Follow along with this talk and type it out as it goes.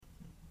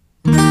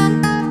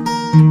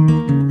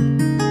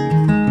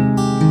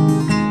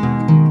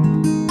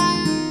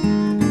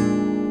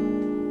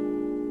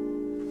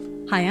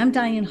Hi, I'm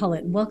Diane Hullett,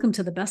 and welcome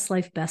to the Best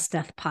Life, Best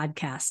Death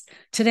podcast.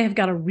 Today, I've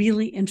got a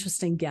really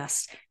interesting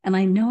guest, and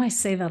I know I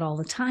say that all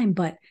the time,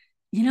 but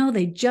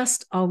they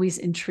just always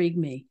intrigue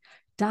me.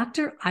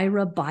 Dr.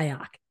 Ira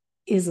Byock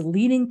is a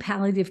leading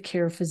palliative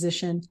care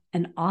physician,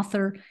 an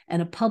author,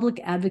 and a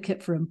public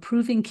advocate for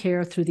improving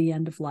care through the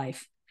end of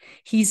life.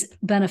 He's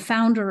been a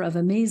founder of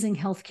amazing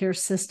healthcare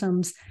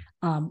systems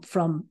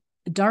from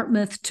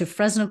Dartmouth to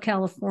Fresno,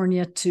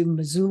 California to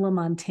Missoula,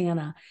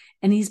 Montana,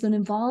 and he's been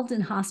involved in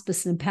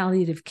hospice and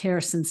palliative care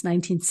since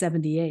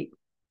 1978.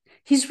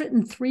 He's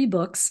written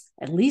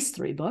at least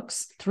three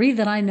books, three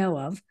that I know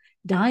of: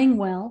 Dying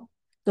Well,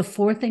 The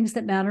Four Things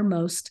That Matter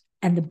Most,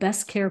 and The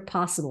Best Care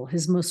Possible,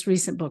 his most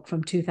recent book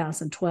from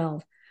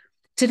 2012.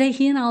 Today,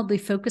 he and I will be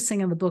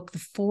focusing on the book, The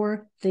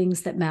Four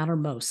Things That Matter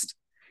Most.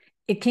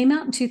 It came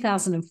out in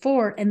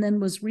 2004 and then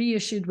was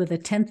reissued with a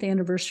 10th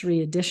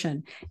anniversary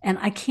edition. And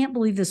I can't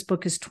believe this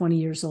book is 20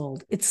 years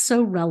old. It's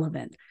so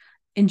relevant.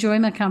 Enjoy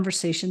my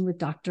conversation with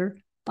Dr.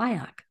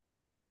 Byock.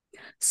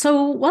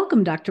 So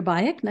welcome, Dr.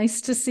 Byock.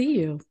 Nice to see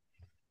you.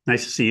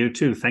 Nice to see you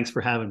too. Thanks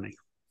for having me.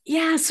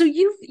 Yeah, so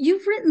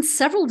you've written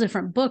several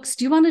different books.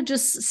 Do you want to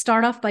just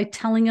start off by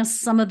telling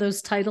us some of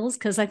those titles?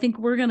 Because I think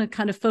we're going to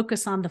kind of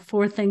focus on the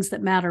four things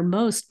that matter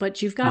most,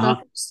 but you've got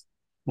others.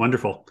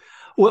 Wonderful.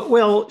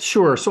 Well,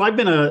 sure. So I've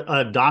been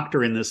a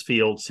doctor in this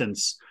field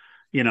since,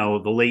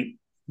 the late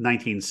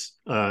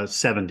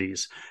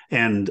 1970s,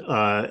 and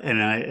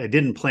I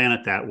didn't plan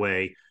it that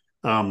way.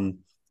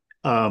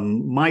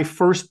 My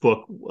first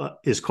book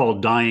is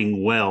called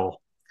Dying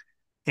Well,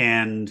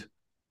 and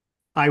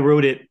I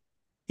wrote it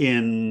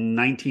in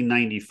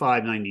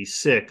 1995,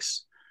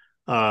 96,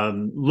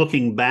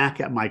 looking back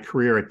at my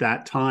career at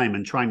that time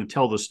and trying to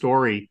tell the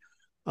story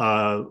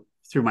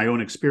through my own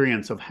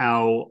experience of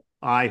how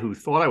I, who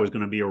thought I was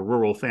going to be a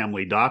rural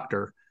family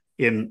doctor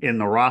in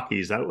the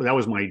Rockies, that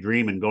was my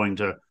dream in going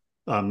to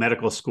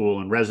medical school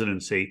and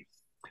residency,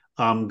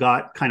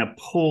 got kind of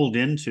pulled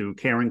into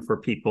caring for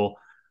people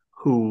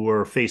who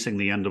were facing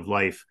the end of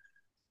life.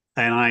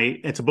 And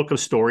it's a book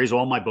of stories.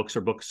 All my books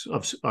are books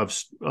of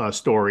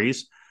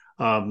stories.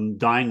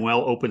 Dying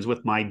Well opens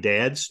with my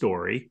dad's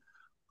story,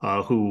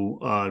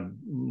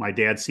 my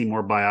dad,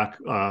 Seymour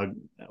Byock,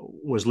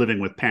 was living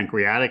with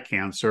pancreatic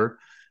cancer,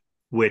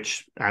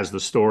 which, as the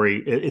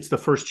story, it's the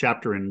first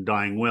chapter in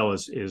Dying Well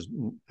is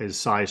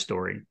Cy's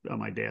story,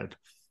 my dad.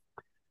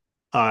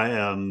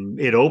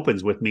 It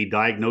opens with me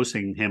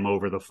diagnosing him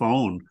over the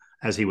phone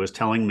as he was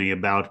telling me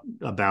about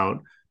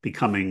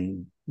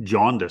becoming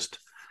jaundiced.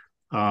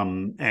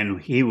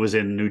 And he was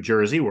in New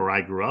Jersey, where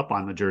I grew up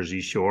on the Jersey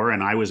Shore,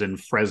 and I was in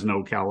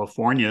Fresno,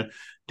 California,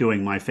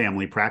 doing my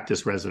family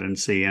practice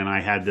residency. And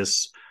I had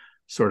this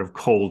sort of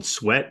cold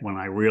sweat when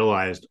I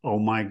realized, oh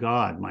my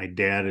God, my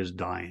dad is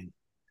dying.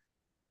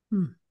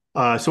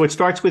 So it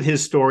starts with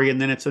his story, and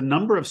then it's a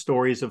number of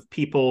stories of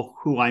people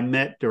who I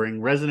met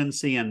during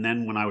residency, and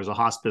then when I was a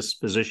hospice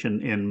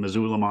physician in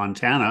Missoula,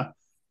 Montana,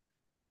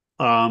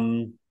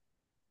 who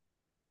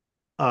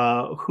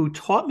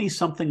taught me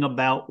something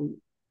about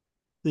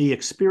the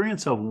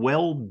experience of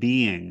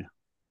well-being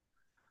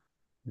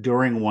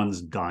during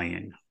one's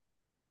dying.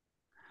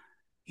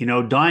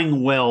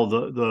 Dying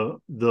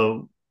Well,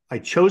 I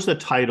chose the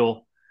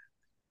title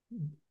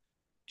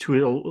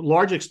to a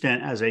large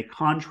extent as a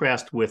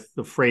contrast with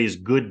the phrase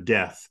good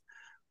death,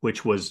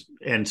 which was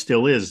and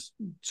still is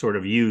sort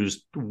of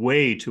used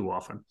way too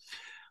often.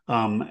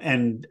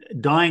 And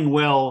Dying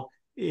Well,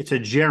 it's a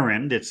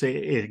gerund.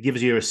 It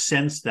gives you a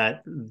sense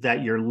that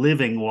you're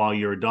living while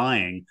you're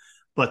dying.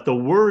 But the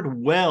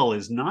word well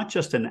is not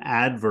just an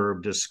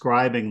adverb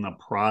describing the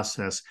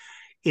process.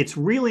 It's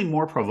really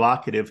more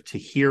provocative to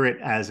hear it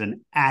as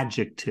an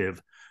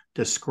adjective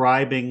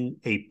describing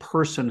a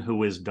person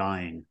who is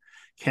dying.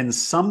 Can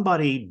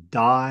somebody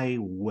die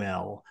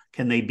well?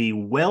 Can they be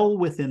well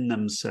within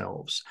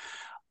themselves?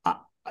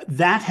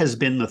 That has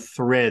been the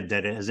thread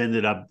that has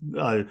ended up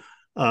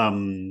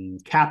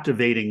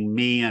captivating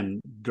me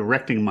and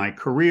directing my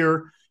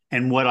career,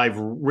 and what I've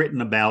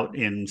written about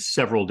in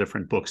several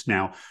different books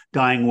now.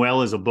 Dying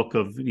Well is a book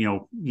of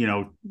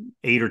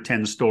 8 or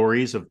 10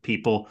 stories of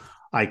people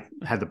I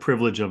had the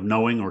privilege of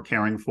knowing or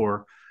caring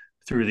for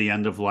through the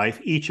end of life,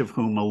 each of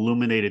whom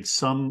illuminated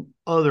some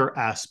other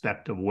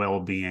aspect of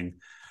well-being.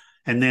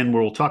 And then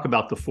we'll talk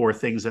about the four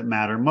things that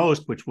matter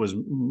most, which was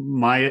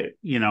my,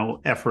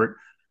 effort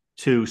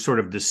to sort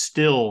of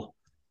distill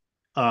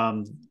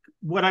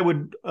what I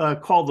would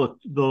call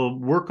the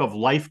work of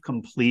life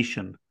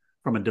completion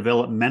from a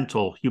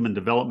developmental human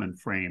development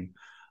frame,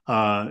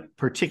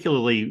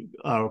 particularly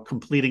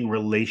completing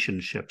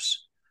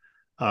relationships.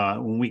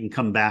 When we can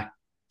come back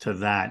to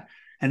that.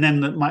 And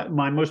then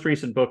my most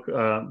recent book,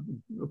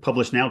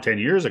 published now 10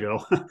 years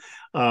ago,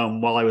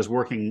 while I was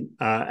working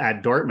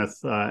at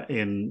Dartmouth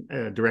in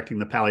directing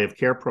the palliative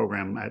care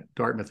program at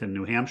Dartmouth in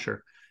New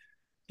Hampshire,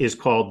 is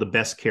called The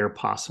Best Care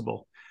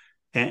Possible.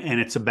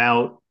 And it's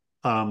about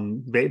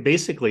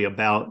basically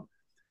about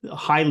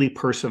highly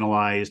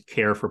personalized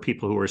care for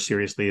people who are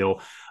seriously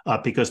ill,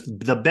 because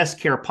the best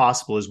care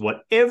possible is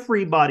what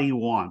everybody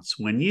wants.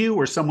 When you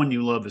or someone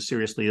you love is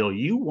seriously ill,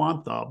 you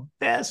want the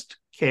best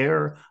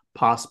care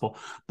possible.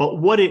 But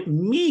what it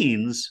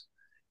means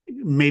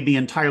may be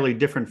entirely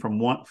different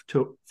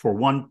for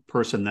one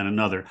person than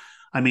another.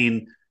 I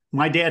mean,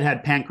 my dad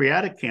had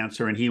pancreatic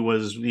cancer, and he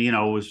was,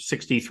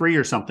 63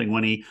 or something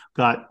when he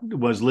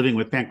was living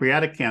with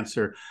pancreatic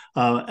cancer.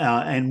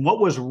 And what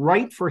was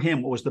right for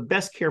him, what was the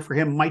best care for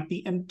him, might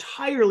be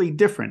entirely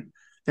different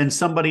than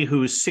somebody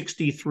who's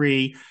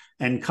 63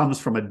 and comes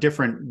from a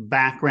different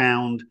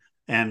background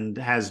and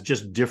has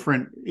just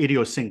different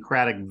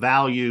idiosyncratic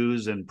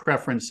values and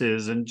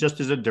preferences and just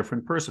is a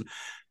different person.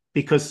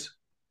 Because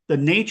the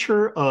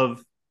nature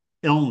of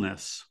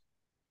illness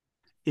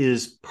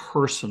is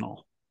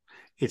personal.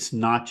 It's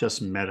not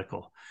just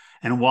medical.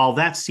 And while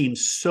that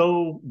seems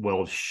so,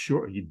 well,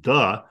 sure,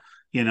 duh,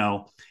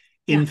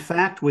 in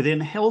fact, within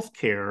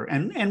healthcare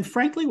and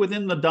frankly,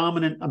 within the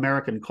dominant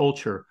American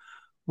culture,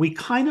 we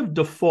kind of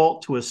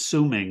default to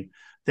assuming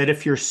that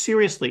if you're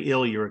seriously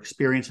ill, your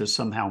experience is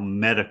somehow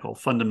medical,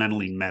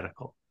 fundamentally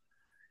medical.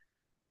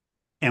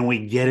 And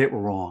we get it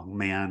wrong,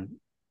 man.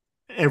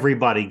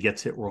 Everybody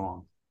gets it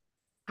wrong.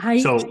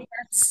 So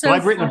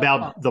I've written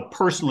about the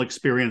personal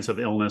experience of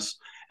illness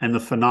and the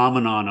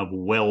phenomenon of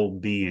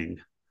well-being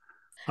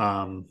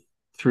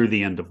through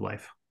the end of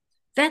life.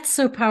 That's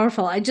so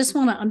powerful. I just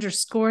want to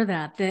underscore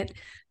that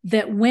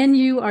when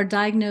you are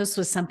diagnosed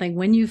with something,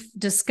 when you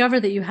discover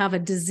that you have a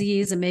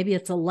disease, and maybe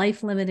it's a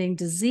life-limiting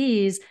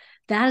disease,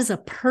 that is a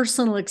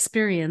personal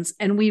experience.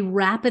 And we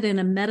wrap it in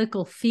a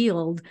medical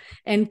field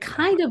and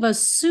kind of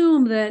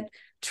assume that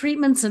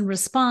treatments and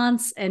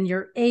response and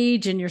your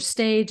age and your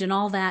stage and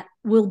all that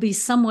will be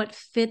somewhat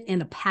fit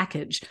in a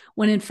package,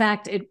 when in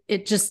fact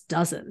it just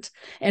doesn't.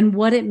 And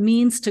what it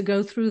means to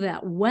go through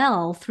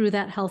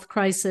that health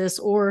crisis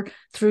or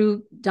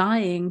through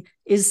dying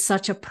is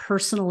such a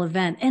personal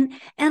event. And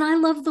I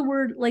love the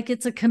word, like,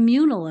 it's a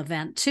communal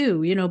event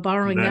too,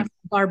 borrowing that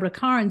from Barbara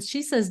Carnes.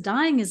 She says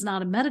dying is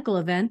not a medical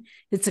event,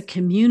 it's a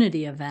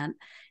community event,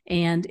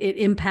 and it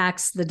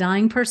impacts the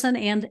dying person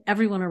and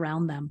everyone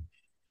around them.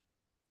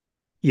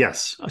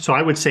 Yes. So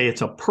I would say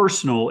it's a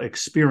personal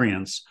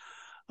experience,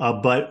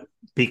 but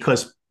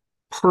because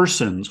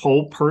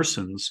whole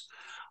persons,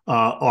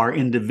 are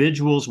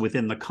individuals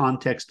within the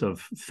context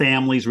of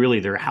families, really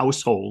their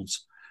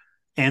households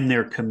and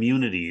their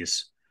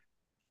communities.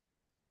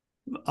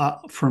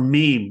 For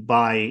me,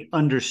 by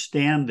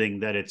understanding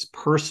that it's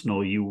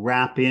personal, you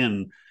wrap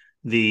in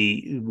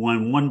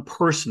when one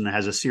person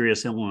has a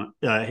serious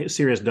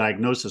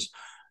diagnosis,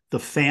 the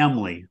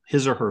family,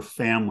 his or her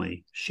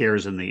family,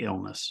 shares in the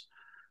illness.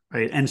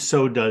 Right. And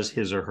so does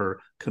his or her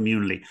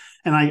community.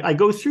 And I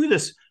go through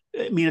this.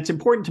 I mean, it's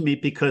important to me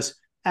because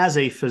as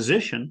a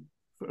physician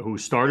who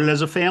started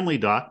as a family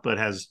doc, but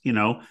has,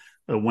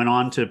 went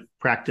on to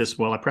practice,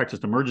 I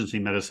practiced emergency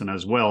medicine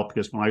as well,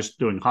 because when I was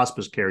doing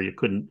hospice care, you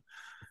couldn't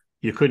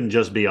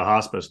just be a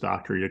hospice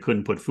doctor. You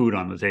couldn't put food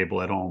on the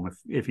table at home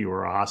if you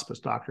were a hospice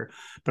doctor.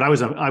 But I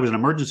was an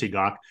emergency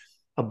doc,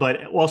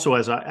 but also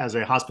as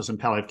a hospice and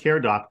palliative care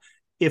doc.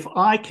 If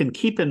I can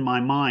keep in my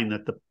mind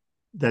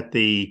that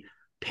the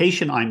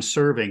patient I'm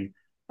serving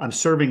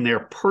their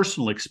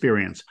personal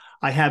experience,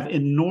 I have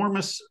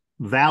enormous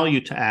value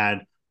to add,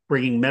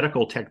 bringing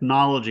medical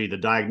technology, the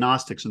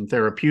diagnostics and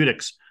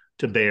therapeutics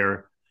to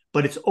bear,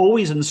 but it's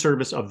always in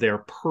service of their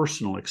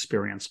personal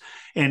experience.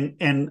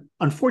 And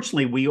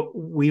unfortunately,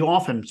 we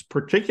often,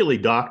 particularly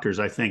doctors,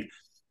 I think,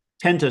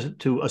 tend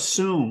to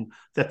assume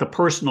that the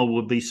personal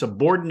will be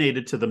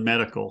subordinated to the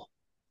medical.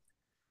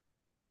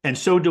 And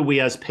so do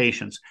we as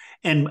patients.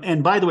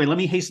 And by the way, let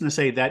me hasten to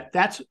say that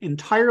that's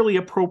entirely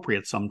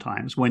appropriate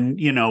sometimes when,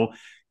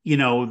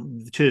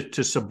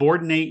 to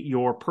subordinate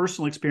your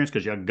personal experience,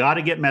 because you got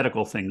to get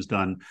medical things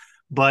done.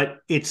 But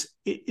it's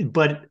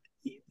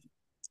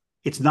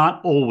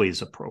not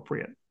always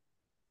appropriate.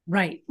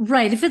 Right.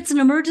 If it's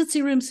an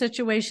emergency room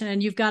situation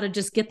and you've got to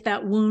just get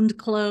that wound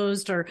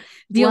closed or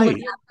deal with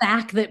that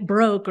back that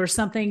broke or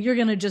something, you're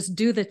going to just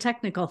do the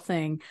technical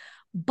thing.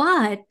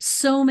 But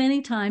so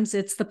many times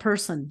it's the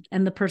person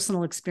and the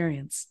personal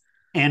experience.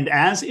 And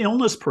as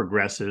illness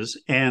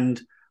progresses and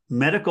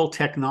medical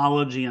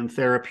technology and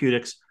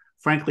therapeutics,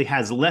 frankly,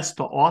 has less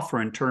to offer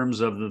in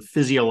terms of the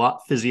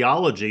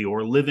physiology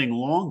or living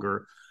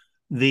longer,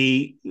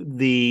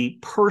 the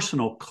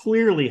personal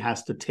clearly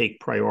has to take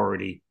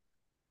priority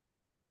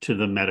to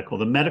the medical.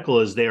 The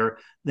medical is there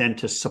then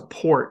to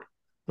support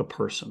the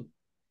person.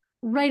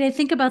 Right. I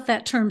think about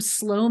that term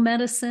slow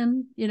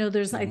medicine.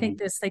 There's, I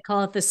think they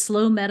call it the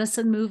slow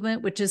medicine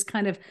movement, which is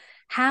kind of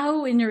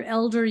how in your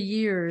elder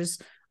years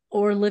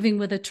or living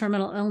with a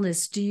terminal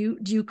illness, do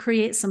you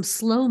create some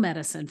slow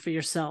medicine for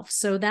yourself?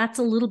 So that's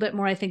a little bit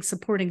more, I think,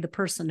 supporting the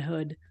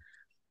personhood.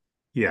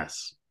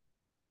 Yes.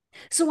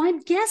 So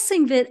I'm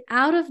guessing that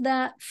out of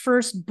that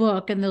first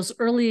book and those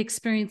early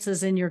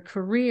experiences in your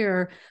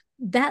career,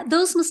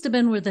 those must have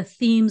been where the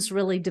themes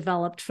really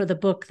developed for the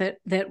book that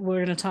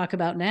we're going to talk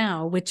about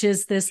now, which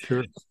is this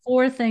Sure.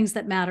 4 things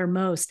that matter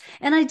most.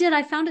 And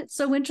I found it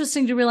so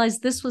interesting to realize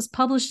this was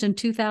published in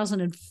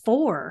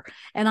 2004,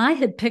 and I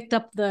had picked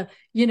up the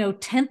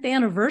 10th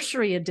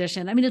anniversary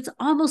edition. I mean, it's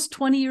almost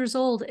 20 years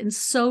old and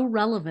so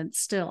relevant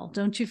still,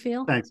 don't you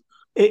feel? Thanks.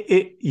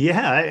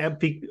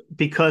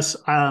 Because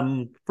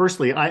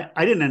firstly,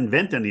 I didn't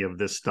invent any of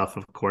this stuff.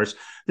 Of course,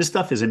 this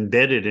stuff is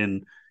embedded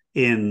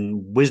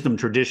in wisdom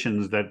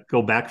traditions that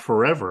go back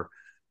forever.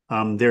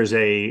 There's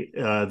a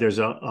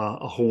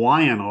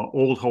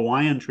old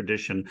Hawaiian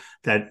tradition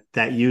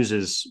that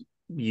uses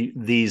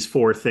these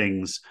 4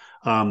 things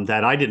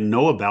that I didn't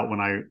know about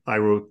when I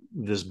wrote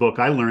this book.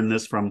 I learned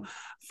this from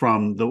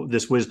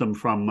this wisdom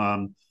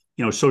from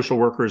social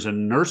workers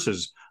and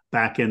nurses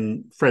back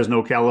in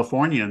Fresno,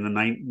 California in the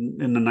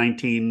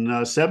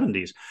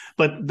 1970s.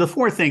 But the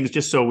 4 things,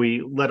 just so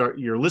we let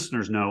your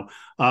listeners know,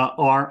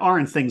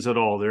 aren't things at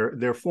all.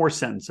 They're 4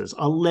 sentences,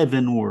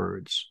 11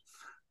 words.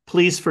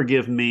 Please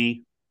forgive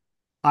me.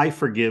 I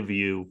forgive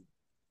you.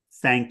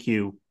 Thank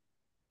you.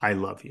 I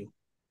love you.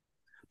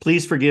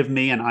 Please forgive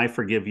me and I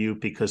forgive you,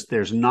 because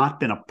there's not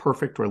been a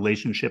perfect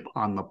relationship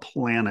on the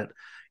planet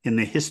in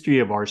the history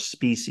of our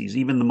species.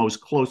 Even the most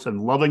close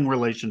and loving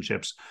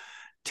relationships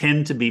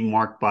tend to be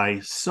marked by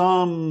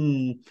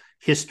some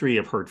history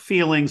of hurt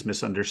feelings,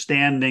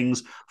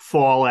 misunderstandings,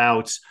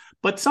 fallouts,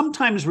 but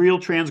sometimes real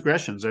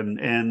transgressions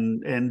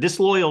and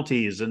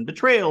disloyalties and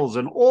betrayals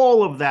and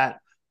all of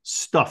that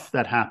stuff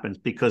that happens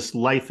because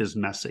life is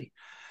messy.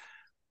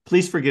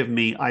 Please forgive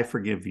me, I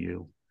forgive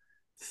you.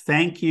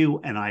 Thank you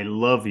and I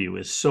love you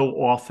is so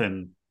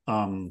often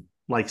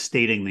like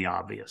stating the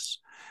obvious.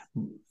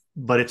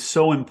 But it's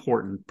so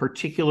important,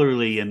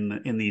 particularly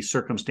in these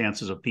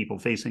circumstances of people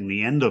facing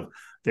the end of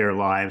their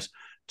lives,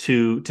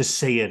 to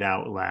say it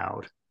out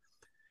loud.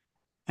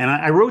 And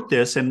I wrote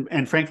this,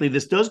 and frankly,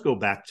 this does go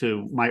back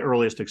to my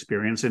earliest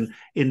experience. And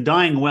in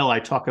Dying Well, I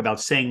talk about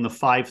saying the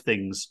 5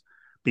 things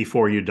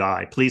before you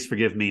die. Please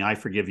forgive me, I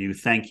forgive you,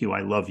 thank you,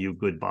 I love you,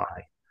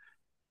 goodbye.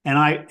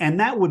 And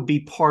that would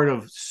be part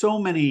of so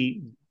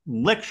many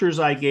lectures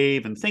I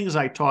gave and things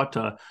I taught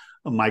to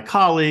my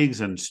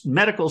colleagues and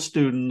medical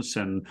students,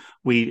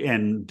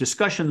 and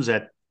discussions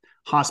at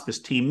hospice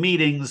team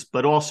meetings,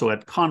 but also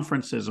at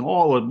conferences and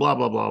all of blah,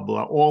 blah, blah,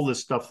 blah, all this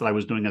stuff that I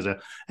was doing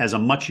as a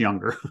much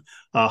younger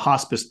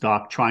hospice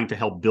doc, trying to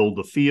help build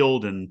the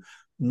field and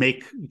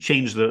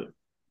change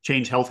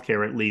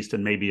healthcare, at least,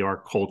 and maybe our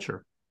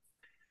culture.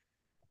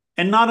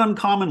 And not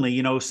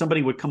uncommonly,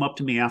 somebody would come up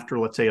to me after,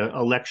 let's say,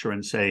 a lecture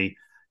and say,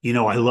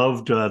 I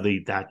loved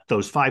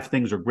those 5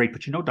 things are great,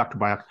 but Dr.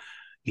 Byock,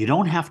 you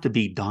don't have to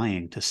be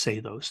dying to say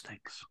those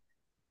things,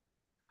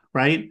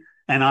 right?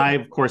 And I,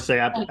 of course, say,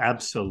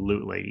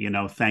 absolutely,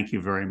 thank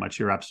you very much.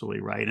 You're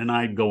absolutely right. And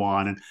I'd go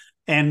on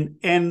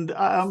and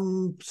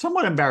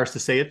somewhat embarrassed to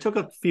say, it took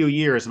a few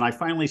years, and I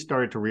finally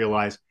started to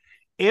realize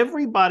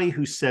everybody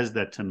who says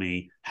that to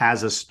me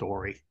has a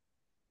story.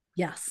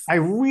 Yes. I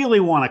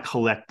really want to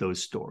collect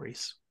those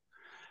stories.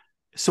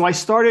 So I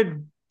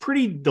started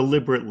pretty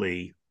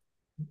deliberately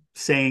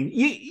saying,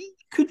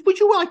 would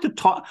you like to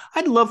talk?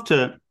 I'd love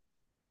to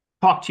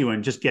talk to you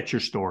and just get your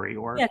story.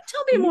 Or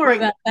tell me more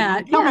about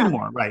that. Tell me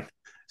more, right?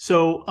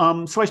 So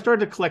I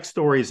started to collect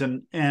stories,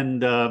 and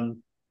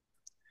then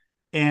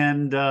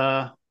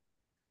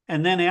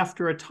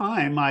after a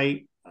time,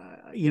 I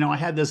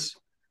had this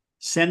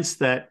sense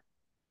that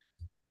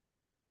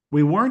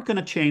we weren't going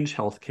to change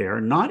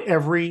healthcare. Not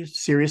every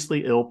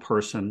seriously ill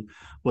person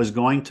was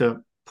going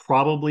to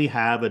probably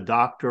have a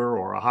doctor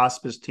or a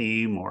hospice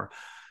team, or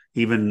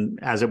even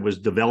as it was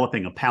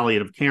developing, a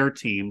palliative care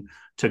team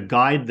to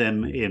guide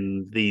them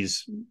in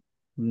these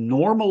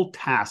normal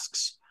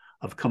tasks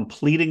of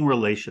completing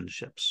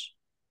relationships,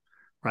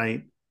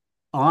 right?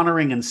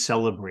 Honoring and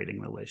celebrating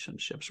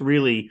relationships,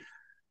 really,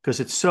 because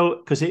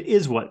it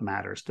is what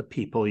matters to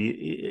people,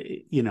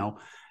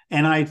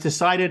 And I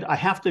decided I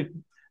have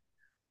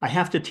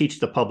to teach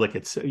the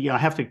public. I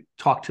have to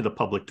talk to the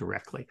public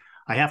directly.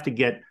 I have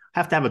to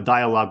have a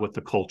dialogue with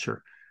the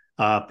culture,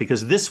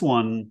 because this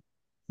one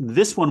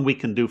we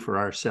can do for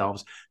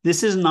ourselves.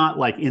 This is not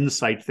like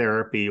insight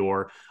therapy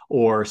or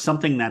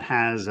something that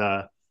has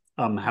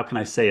how can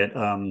I say it,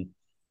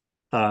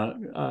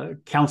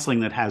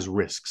 counseling that has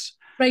risks.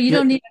 Right. You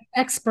don't need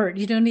an expert.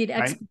 You don't need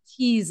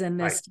expertise in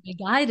this right. to be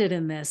guided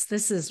in this.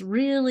 This is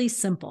really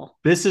simple.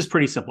 This is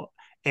pretty simple.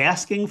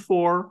 Asking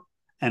for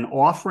and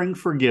offering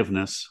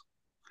forgiveness,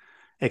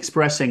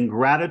 expressing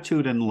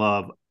gratitude and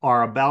love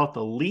are about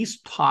the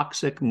least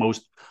toxic,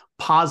 most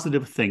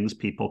positive things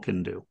people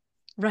can do.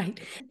 Right.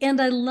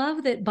 And I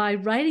love that by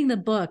writing the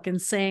book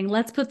and saying,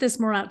 let's put this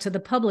more out to the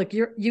public,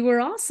 you were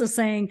also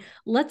saying,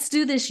 let's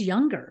do this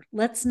younger.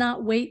 Let's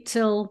not wait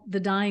till the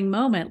dying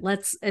moment.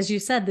 Let's, as you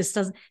said,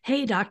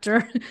 hey,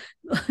 Dr.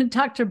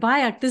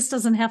 Byock, this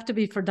doesn't have to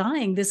be for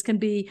dying. This can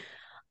be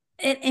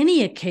at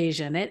any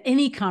occasion, at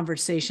any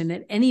conversation,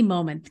 at any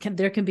moment.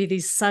 There can be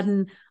these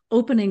sudden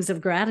openings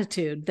of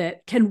gratitude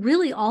that can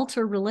really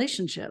alter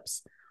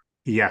relationships.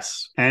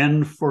 Yes.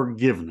 And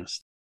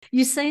forgiveness.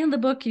 You say in the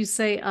book, you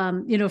say,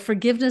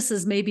 forgiveness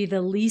is maybe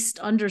the least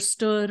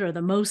understood or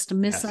the most Yes.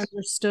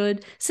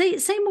 misunderstood.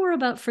 Say more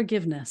about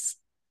forgiveness.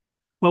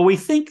 Well, we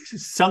think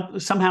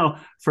somehow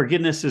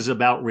forgiveness is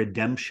about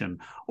redemption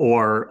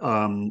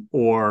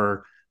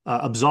or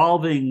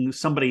absolving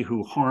somebody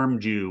who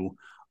harmed you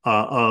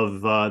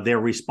of their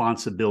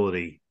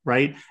responsibility,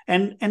 right?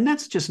 And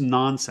that's just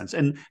nonsense.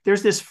 And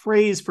there's this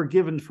phrase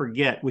 "forgive and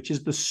forget," which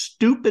is the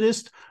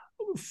stupidest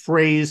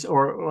phrase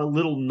or a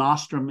little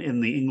nostrum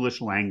in the English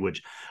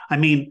language. I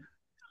mean,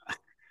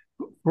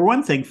 for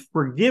one thing,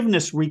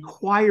 forgiveness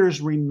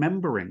requires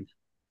remembering.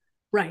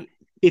 Right.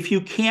 If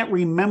you can't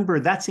remember,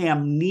 that's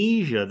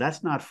amnesia.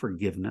 That's not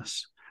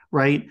forgiveness,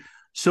 right?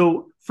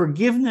 So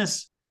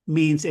forgiveness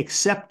means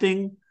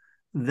accepting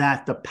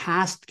that the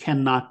past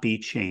cannot be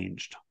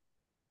changed,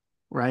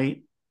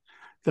 right?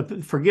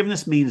 The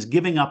forgiveness means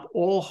giving up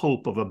all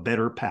hope of a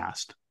better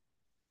past,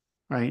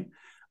 right?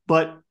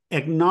 But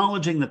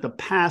acknowledging that the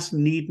past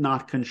need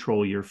not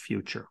control your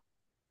future.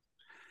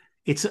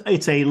 It's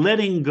a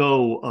letting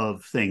go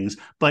of things.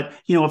 But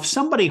if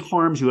somebody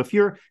harms you, if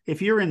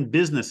you're in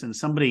business and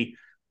somebody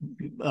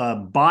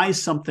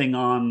buys something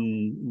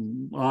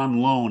on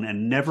loan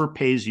and never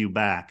pays you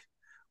back,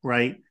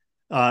 right?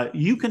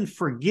 You can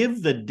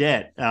forgive the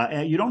debt.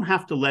 You don't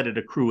have to let it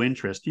accrue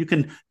interest. You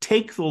can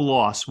take the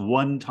loss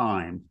one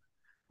time,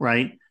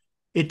 right?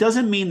 It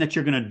doesn't mean that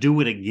you're going to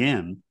do it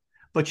again,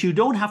 but you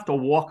don't have to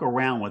walk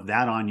around with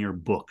that on your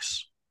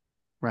books,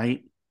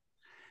 right?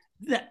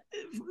 That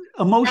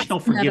emotional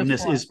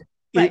forgiveness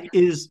right.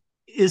 is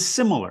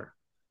similar.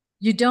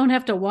 You don't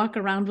have to walk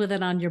around with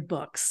it on your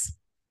books.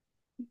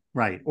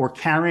 Right. Or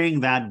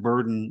carrying that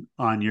burden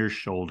on your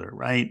shoulder,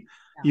 right?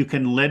 Yeah. You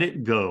can let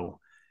it go.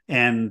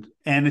 And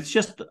it's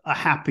just a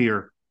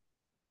happier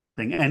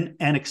thing.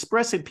 And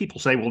expressing, people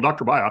say, well,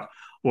 Dr. Byock,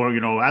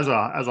 or, as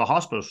a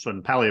hospice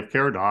and palliative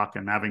care doc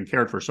and having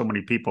cared for so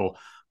many people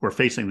who are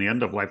facing the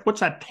end of life,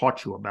 what's that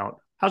taught you about?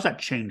 How's that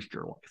changed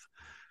your life?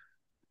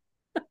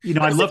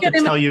 I'd love to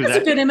tell you that's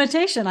a good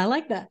imitation. I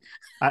like that.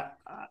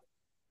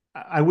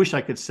 I wish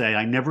I could say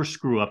I never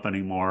screw up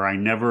anymore. I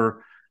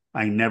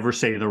never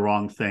say the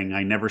wrong thing.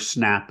 I never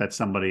snap at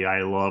somebody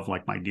I love,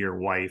 like my dear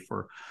wife,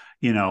 or,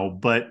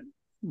 but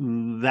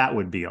that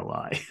would be a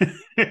lie.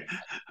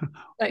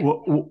 Right.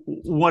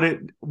 What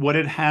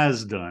it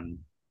has done,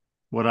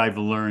 what I've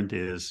learned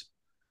is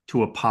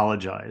to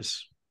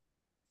apologize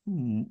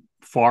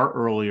far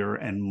earlier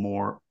and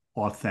more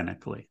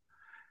authentically.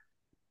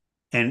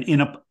 And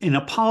in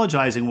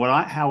apologizing,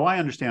 how I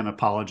understand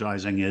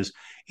apologizing is,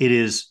 it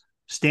is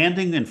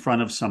standing in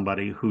front of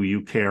somebody who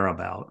you care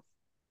about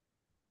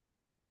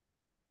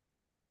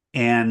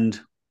and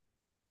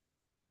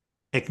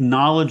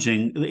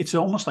acknowledging, it's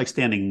almost like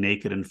standing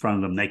naked in front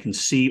of them. They can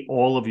see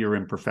all of your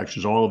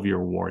imperfections, all of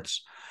your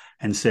warts,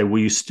 and say, will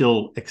you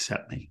still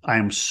accept me? I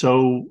am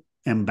so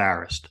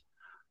embarrassed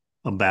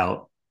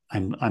about,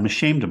 I'm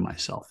ashamed of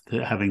myself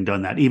having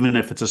done that. Even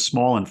if it's a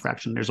small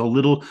infraction, there's a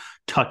little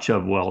touch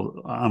of,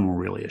 well, I'm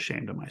really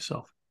ashamed of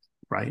myself,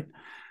 right?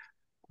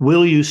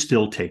 Will you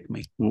still take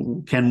me?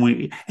 Can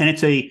we? And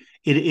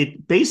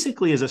it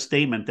basically is a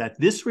statement that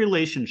this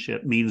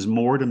relationship means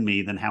more to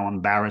me than how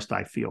embarrassed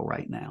I feel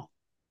right now.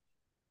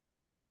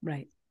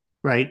 Right.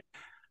 Right.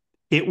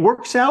 It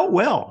works out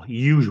well,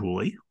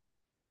 usually,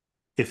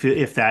 if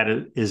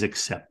that is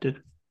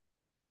accepted.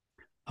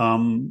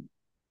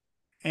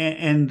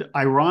 And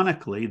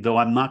ironically, though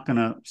I'm not going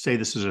to say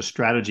this is a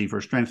strategy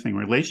for strengthening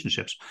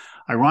relationships,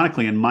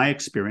 ironically, in my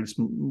experience,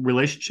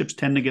 relationships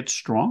tend to get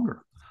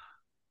stronger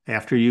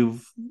after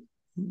you've,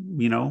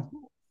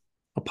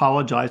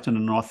 apologized in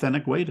an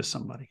authentic way to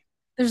somebody.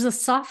 There's a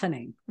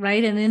softening,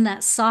 right? And in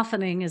that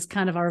softening is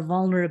kind of our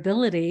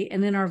vulnerability.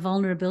 And in our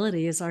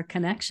vulnerability is our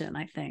connection,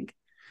 I think.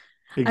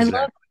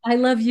 Exactly. I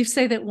love you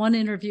say that one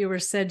interviewer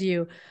said to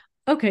you,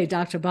 okay,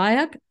 Dr.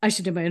 Byock, I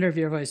should do my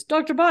interviewer voice.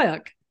 Dr.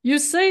 Byock, you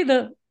say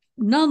the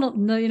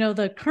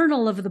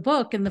kernel of the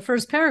book in the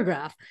first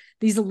paragraph,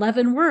 these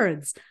 11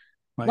 words.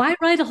 Right. Why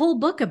write a whole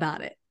book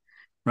about it?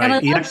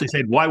 Right. He actually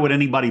said, why would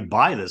anybody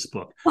buy this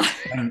book?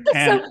 And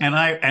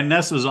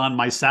this was on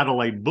my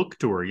satellite book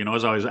tour,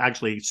 as I was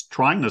actually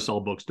trying to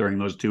sell books during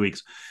those 2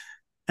 weeks.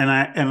 And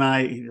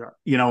I,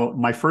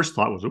 my first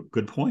thought was, oh,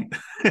 good point.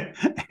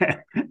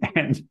 I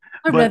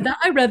read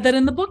that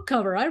in the book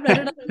cover. I read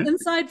it on the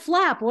inside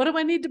flap. What do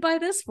I need to buy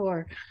this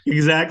for?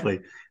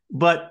 Exactly.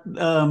 But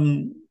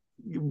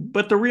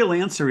the real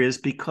answer is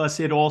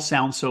because it all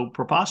sounds so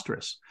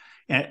preposterous.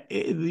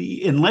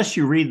 Unless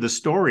you read the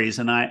stories,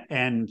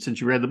 and since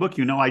you read the book,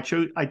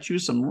 I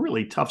choose some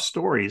really tough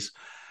stories.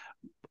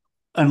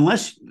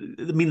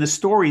 The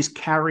stories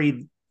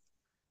carry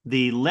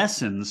the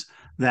lessons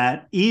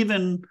that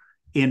even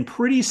in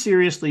pretty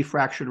seriously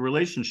fractured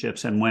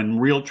relationships, and when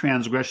real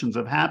transgressions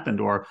have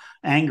happened or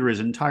anger is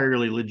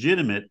entirely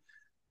legitimate,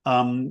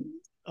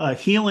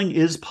 healing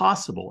is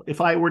possible. If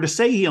I were to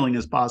say healing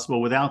is possible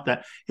without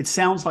that, it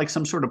sounds like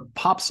some sort of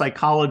pop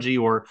psychology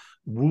or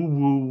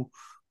woo-woo,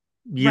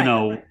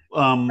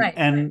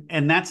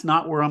 and that's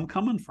not where I'm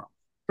coming from.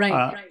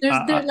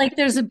 Right.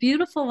 There's a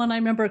beautiful one I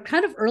remember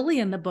kind of early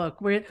in the book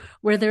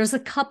where there's a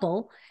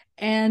couple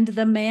and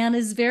the man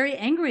is very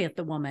angry at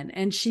the woman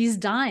and she's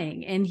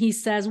dying and he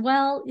says,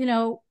 well,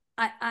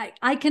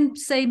 I can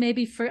say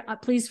maybe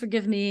please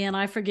forgive me and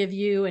I forgive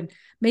you and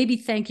maybe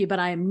thank you, but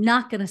I am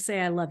not going to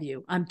say I love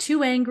you. I'm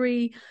too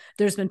angry.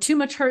 There's been too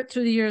much hurt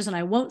through the years and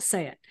I won't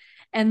say it.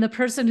 And the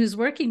person who's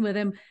working with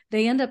him,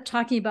 they end up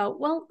talking about,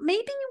 well,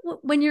 maybe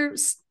when you're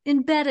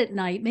in bed at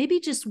night,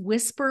 maybe just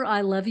whisper I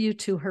love you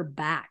to her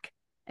back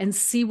and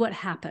see what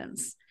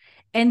happens.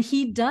 And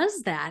he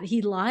does that.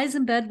 He lies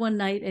in bed one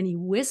night and he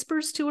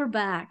whispers to her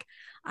back,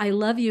 I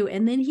love you.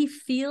 And then he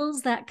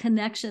feels that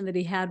connection that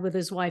he had with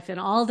his wife in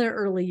all their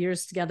early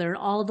years together and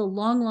all the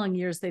long, long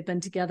years they've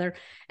been together.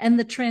 And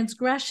the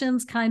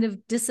transgressions kind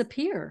of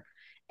disappear.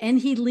 And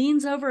he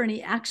leans over and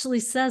he actually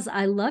says,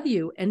 I love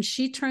you. And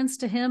she turns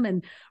to him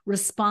and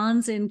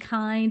responds in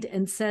kind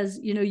and says,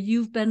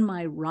 you've been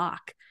my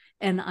rock.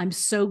 And I'm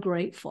so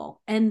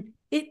grateful. And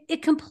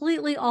it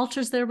completely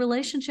alters their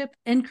relationship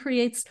and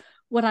creates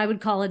what I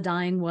would call a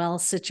dying well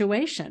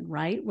situation,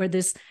 right? Where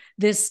this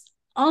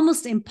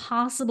almost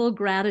impossible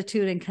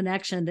gratitude and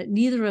connection that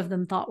neither of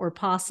them thought were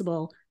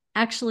possible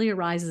actually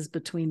arises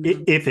between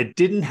them. If it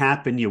didn't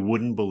happen, you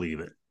wouldn't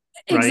believe it.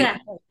 Right?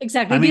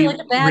 Exactly. It'd be like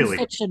a bad really,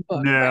 fiction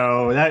book.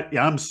 No, right?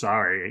 I'm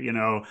sorry.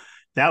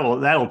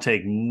 That'll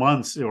take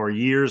months or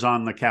years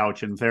on the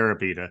couch in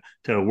therapy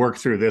to work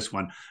through this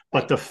one.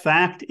 But the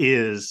fact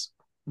is,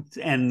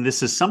 and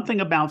this is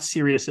something about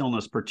serious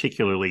illness,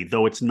 particularly,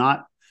 though it's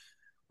not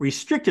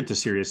restricted to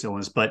serious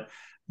illness, but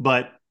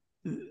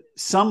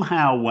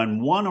somehow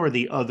when one or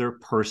the other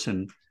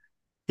person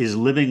is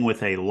living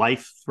with a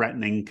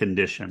life-threatening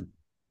condition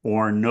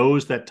or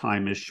knows that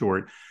time is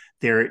short,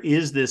 there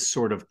is this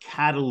sort of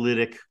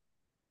catalytic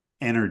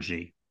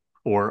energy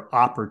or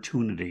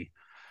opportunity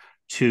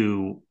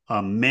to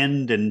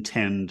mend and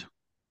tend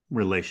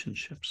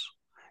relationships.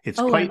 It's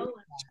quite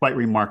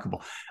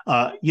remarkable.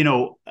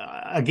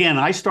 Again,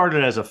 I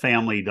started as a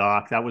family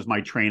doc. That was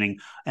my training,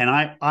 and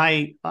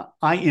I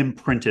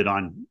imprinted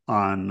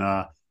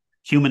on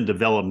human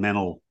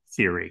developmental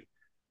theory,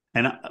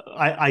 and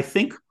I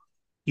think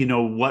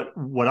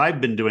what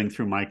I've been doing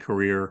through my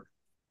career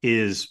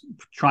is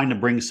trying to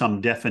bring some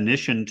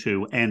definition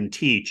to and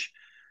teach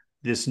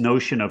this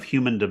notion of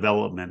human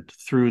development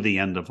through the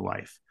end of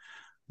life,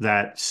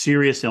 that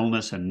serious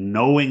illness and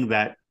knowing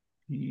that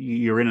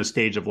you're in a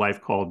stage of life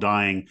called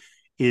dying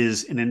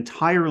is an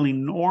entirely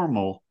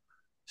normal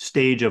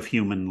stage of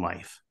human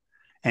life.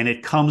 And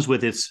it comes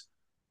with its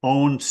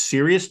own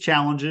serious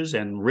challenges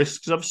and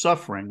risks of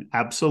suffering,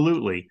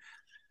 absolutely.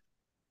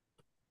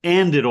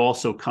 And it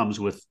also comes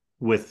with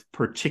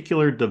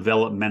particular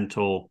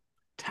developmental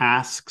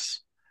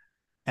tasks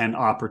and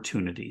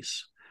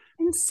opportunities.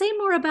 And say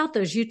more about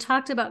those. You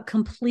talked about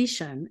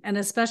completion and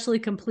especially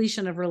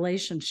completion of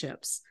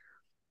relationships.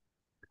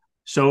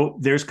 So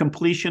there's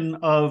completion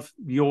of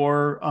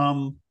your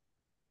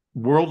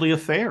worldly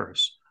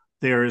affairs.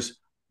 There's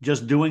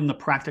just doing the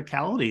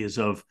practicalities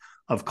of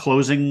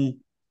closing,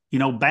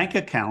 bank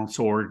accounts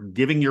or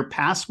giving your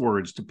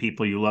passwords to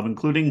people you love,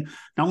 including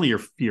not only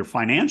your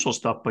financial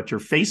stuff, but your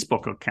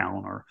Facebook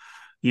account or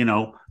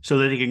so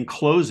that they can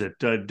close it,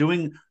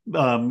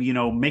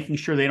 making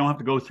sure they don't have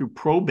to go through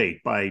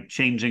probate by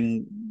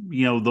changing,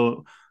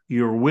 your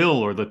will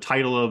or the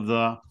title of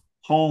the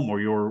home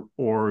or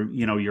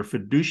your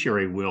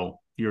fiduciary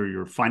will,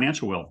 your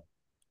financial will.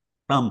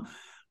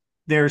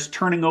 There's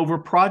turning over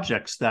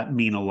projects that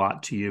mean a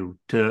lot to you,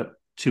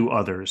 to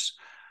others.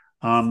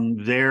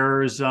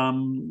 There's,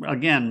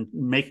 again,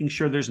 making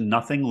sure there's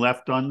nothing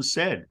left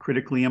unsaid,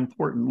 critically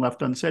important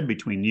left unsaid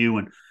between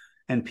you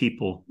and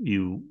people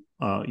you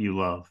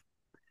love.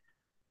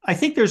 I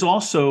think there's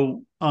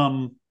also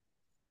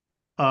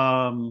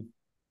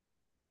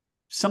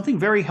something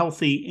very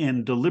healthy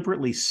in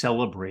deliberately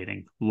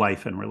celebrating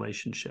life and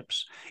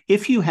relationships.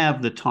 If you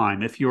have the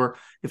time, if your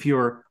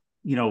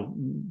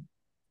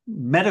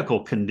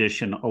medical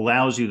condition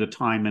allows you the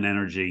time and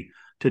energy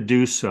to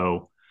do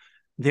so,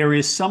 there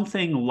is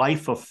something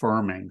life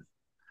affirming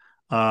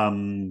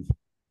about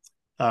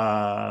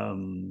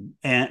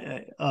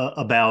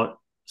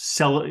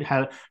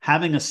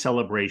having a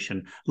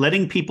celebration,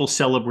 letting people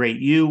celebrate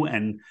you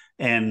and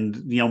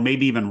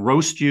maybe even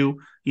roast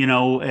you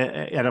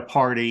at a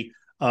party,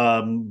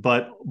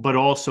 but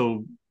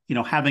also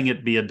having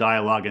it be a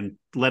dialogue and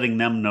letting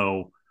them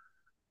know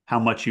how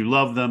much you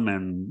love them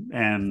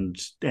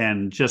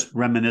and just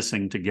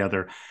reminiscing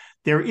together.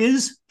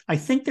 I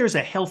think there's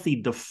a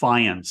healthy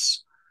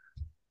defiance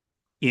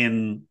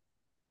in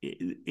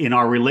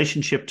our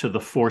relationship to the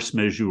force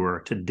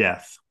majeure, to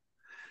death,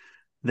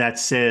 that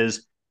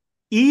says,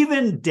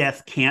 even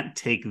death can't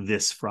take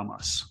this from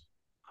us.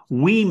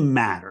 We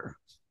matter,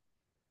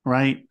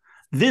 right?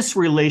 This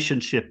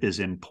relationship is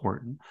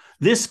important.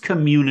 This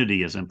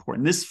community is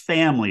important. This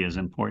family is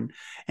important.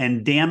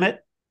 And damn it,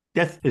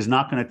 death is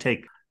not going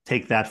to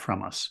take that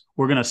from us.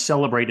 We're going to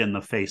celebrate in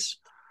the face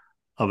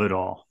of it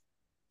all.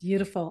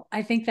 Beautiful.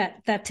 I think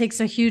that takes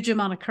a huge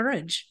amount of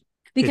courage.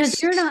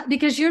 Because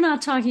you're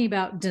not talking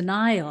about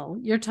denial.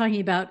 You're talking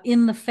about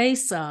in the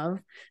face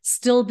of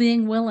still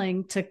being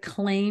willing to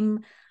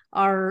claim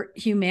our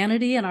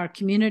humanity and our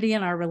community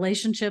and our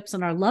relationships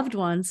and our loved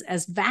ones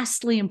as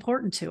vastly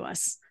important to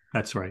us.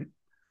 That's right.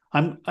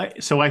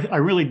 I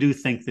really do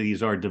think that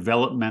these are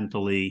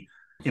developmentally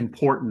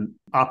important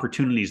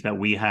opportunities that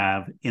we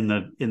have in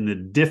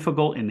the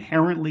difficult,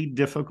 inherently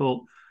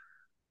difficult,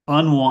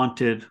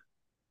 unwanted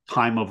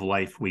time of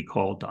life we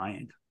call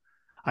dying.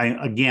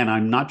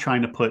 I'm not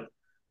trying to put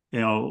a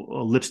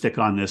lipstick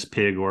on this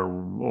pig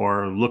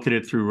or look at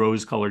it through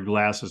rose-colored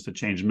glasses to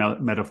change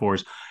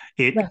metaphors.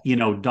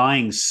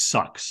 Dying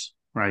sucks,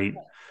 right?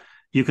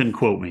 You can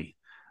quote me,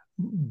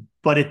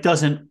 but it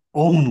doesn't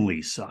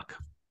only suck.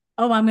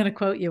 Oh, I'm going to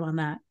quote you on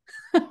that.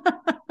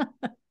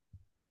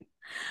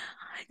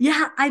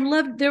 Yeah, I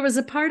loved, there was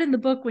a part in the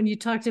book when you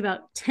talked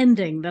about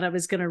tending that I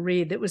was going to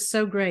read that was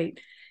so great.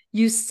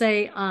 You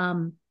say,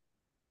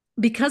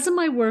 because of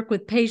my work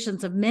with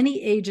patients of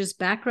many ages,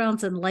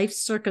 backgrounds, and life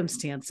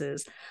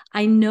circumstances,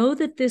 I know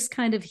that this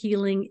kind of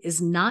healing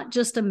is not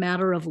just a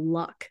matter of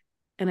luck.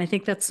 And I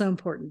think that's so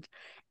important.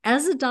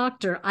 As a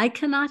doctor, I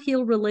cannot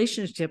heal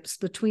relationships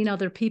between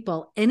other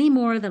people any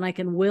more than I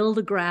can will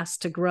the grass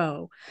to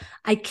grow.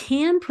 I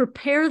can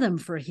prepare them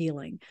for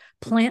healing,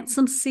 plant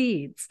some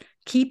seeds,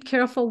 keep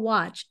careful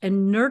watch,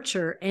 and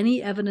nurture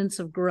any evidence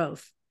of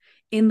growth.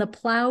 In the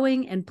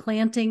plowing and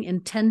planting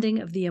and tending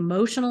of the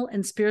emotional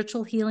and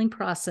spiritual healing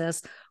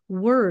process,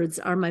 words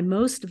are my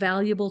most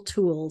valuable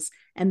tools,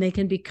 and they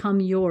can become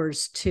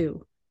yours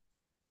too.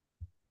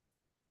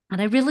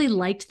 And I really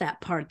liked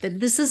that part, that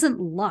this isn't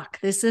luck.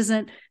 This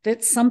isn't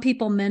that some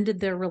people mended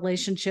their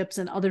relationships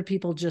and other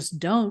people just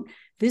don't.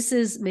 This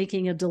is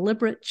making a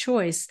deliberate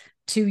choice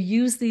to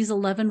use these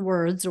 11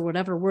 words or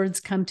whatever words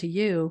come to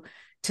you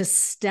to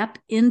step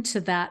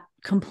into that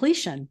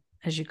completion,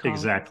 as you call it.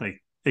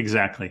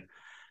 Exactly.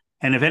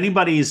 And if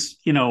anybody's,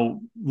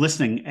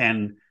 listening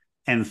and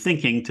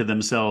thinking to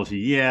themselves,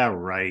 yeah,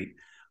 right.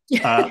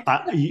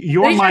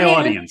 You're my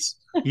audience.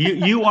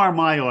 You are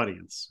my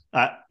audience.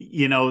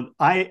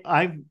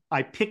 I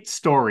picked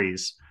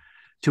stories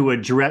to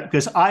address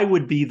because I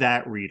would be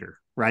that reader,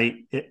 right?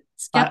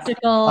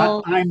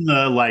 Skeptical. I'm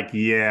the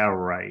yeah,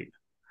 right.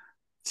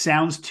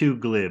 Sounds too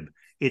glib.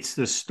 It's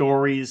the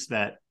stories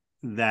that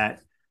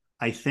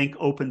I think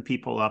open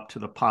people up to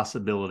the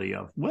possibility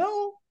of,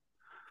 well,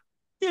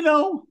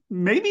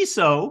 maybe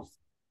so.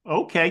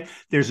 Okay.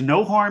 There's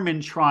no harm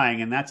in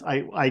trying. And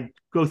I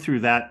go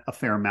through that a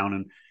fair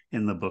amount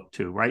in the book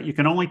too, right? You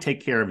can only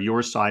take care of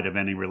your side of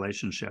any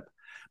relationship.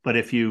 But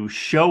if you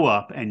show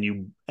up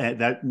and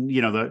that's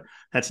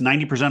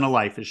 90% of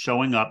life is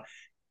showing up.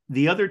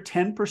 The other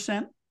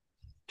 10%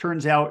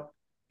 turns out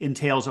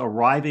entails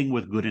arriving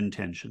with good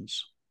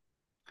intentions.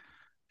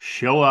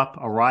 Show up,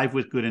 arrive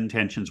with good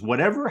intentions.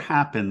 Whatever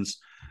happens,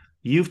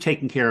 you've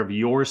taken care of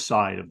your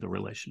side of the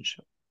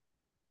relationship.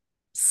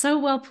 So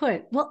well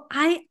put. Well,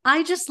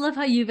 I just love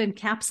how you've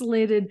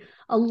encapsulated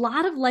a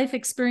lot of life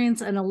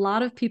experience and a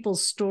lot of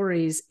people's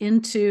stories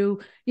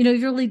into,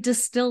 you've really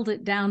distilled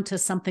it down to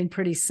something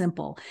pretty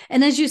simple.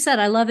 And as you said,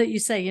 I love that you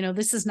say,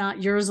 this is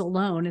not yours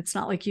alone. It's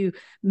not like you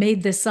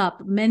made this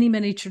up. Many,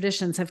 many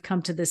traditions have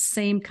come to this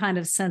same kind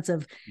of sense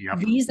of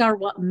These are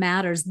what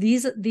matters.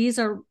 These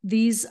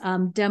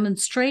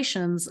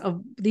demonstrations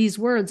of these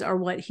words are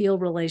what heal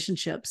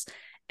relationships.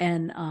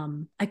 And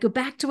I go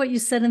back to what you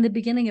said in the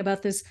beginning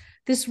about this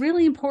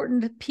really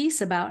important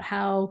piece about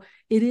how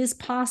it is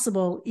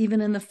possible,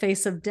 even in the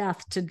face of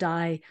death, to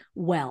die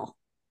well.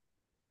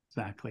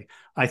 Exactly.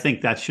 I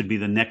think that should be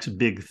the next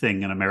big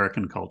thing in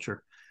American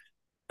culture.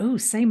 Oh,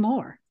 say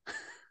more.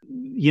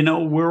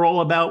 We're all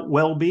about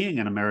well-being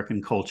in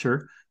American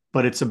culture,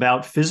 but it's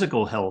about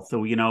physical health. So,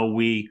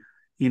 we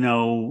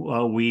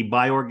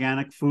buy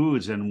organic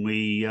foods and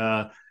we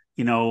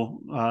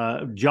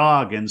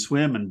jog and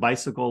swim and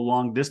bicycle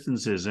long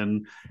distances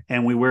and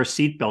we wear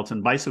seatbelts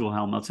and bicycle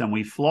helmets and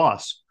we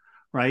floss,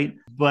 right?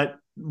 But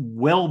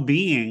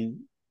well-being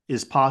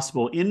is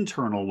possible,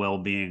 internal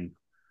well-being,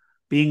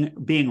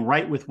 being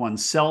right with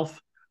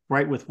oneself,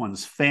 right with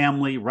one's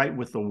family, right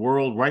with the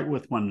world, right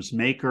with one's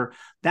maker.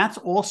 That's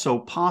also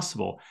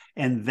possible.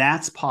 And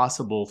that's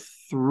possible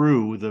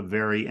through the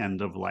very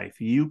end of life.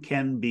 You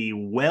can be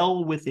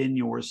well within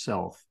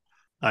yourself.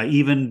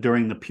 Even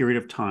during the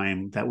period of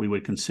time that we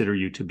would consider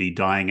you to be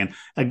dying. And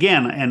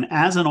again, and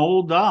as an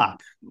old doc,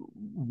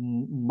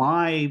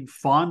 my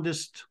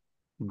fondest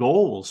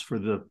goals for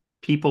the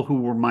people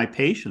who were my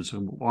patients,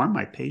 who are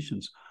my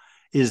patients,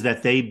 is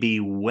that they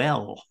be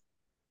well,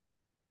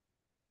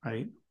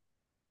 right? Yeah.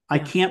 I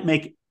can't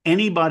make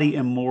anybody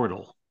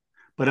immortal,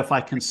 but if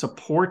I can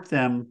support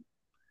them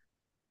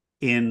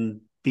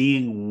in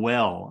being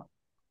well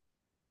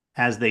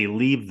as they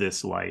leave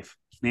this life,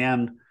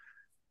 man,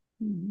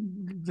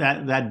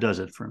 that does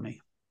it for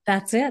me.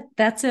 That's it.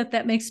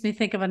 That makes me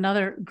think of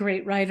another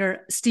great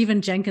writer,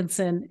 Stephen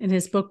Jenkinson, in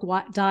his book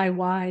Die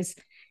Wise.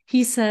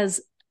 He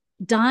says,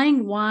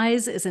 dying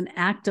wise is an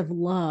act of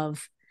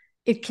love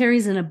It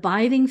carries an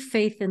abiding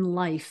faith in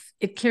life.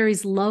 It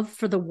carries love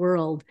for the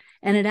world,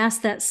 and it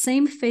asks that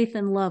same faith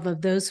and love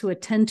of those who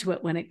attend to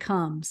it when it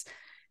comes.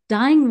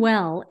 Dying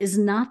well is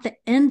not the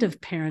end of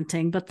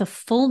parenting, but the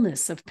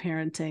fullness of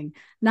parenting,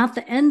 not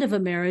the end of a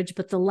marriage,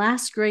 but the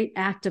last great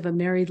act of a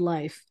married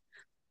life.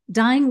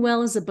 Dying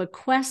well is a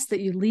bequest that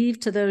you leave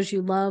to those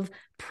you love,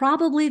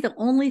 probably the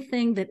only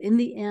thing that in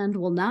the end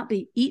will not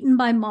be eaten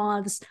by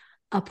moths,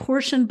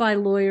 apportioned by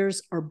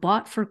lawyers, or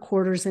bought for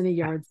quarters in a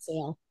yard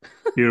sale.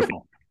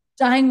 Beautiful.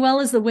 Dying well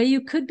is the way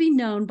you could be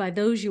known by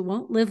those you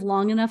won't live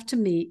long enough to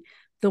meet,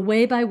 the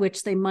way by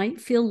which they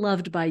might feel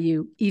loved by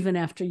you even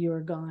after you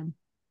are gone.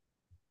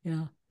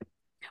 Yeah.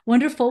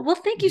 Wonderful. Well,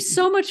 thank you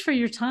so much for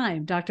your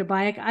time, Dr.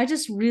 Byock. I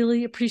just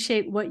really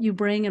appreciate what you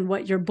bring and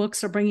what your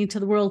books are bringing to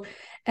the world.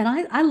 And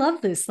I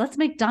love this. Let's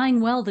make dying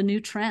well the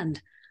new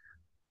trend.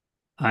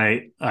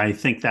 I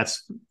think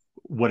that's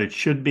what it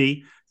should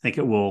be. I think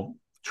it will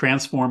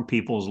transform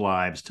people's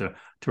lives to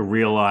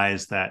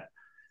realize that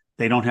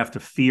they don't have to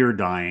fear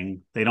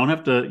dying. They don't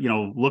have to,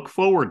 look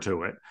forward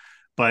to it,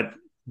 but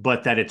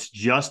that it's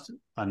just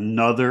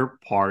another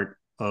part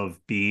of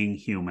being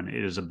human.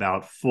 It is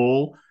about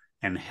full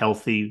and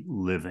healthy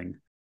living.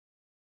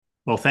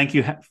 Well, thank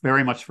you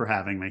very much for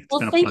having me. It's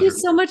been a pleasure. Thank you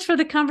so much for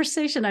the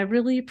conversation. I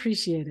really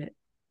appreciate it.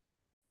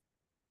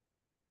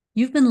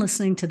 You've been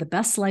listening to the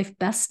Best Life,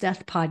 Best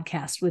Death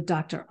podcast with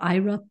Dr.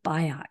 Ira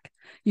Byock.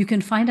 You can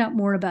find out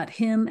more about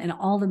him and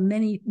all the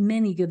many,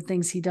 many good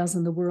things he does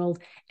in the world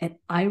at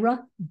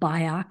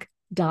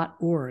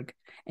irabyock.org.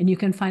 And you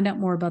can find out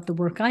more about the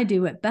work I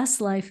do at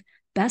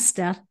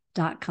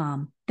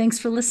bestlifebestdeath.com. Thanks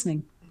for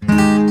listening.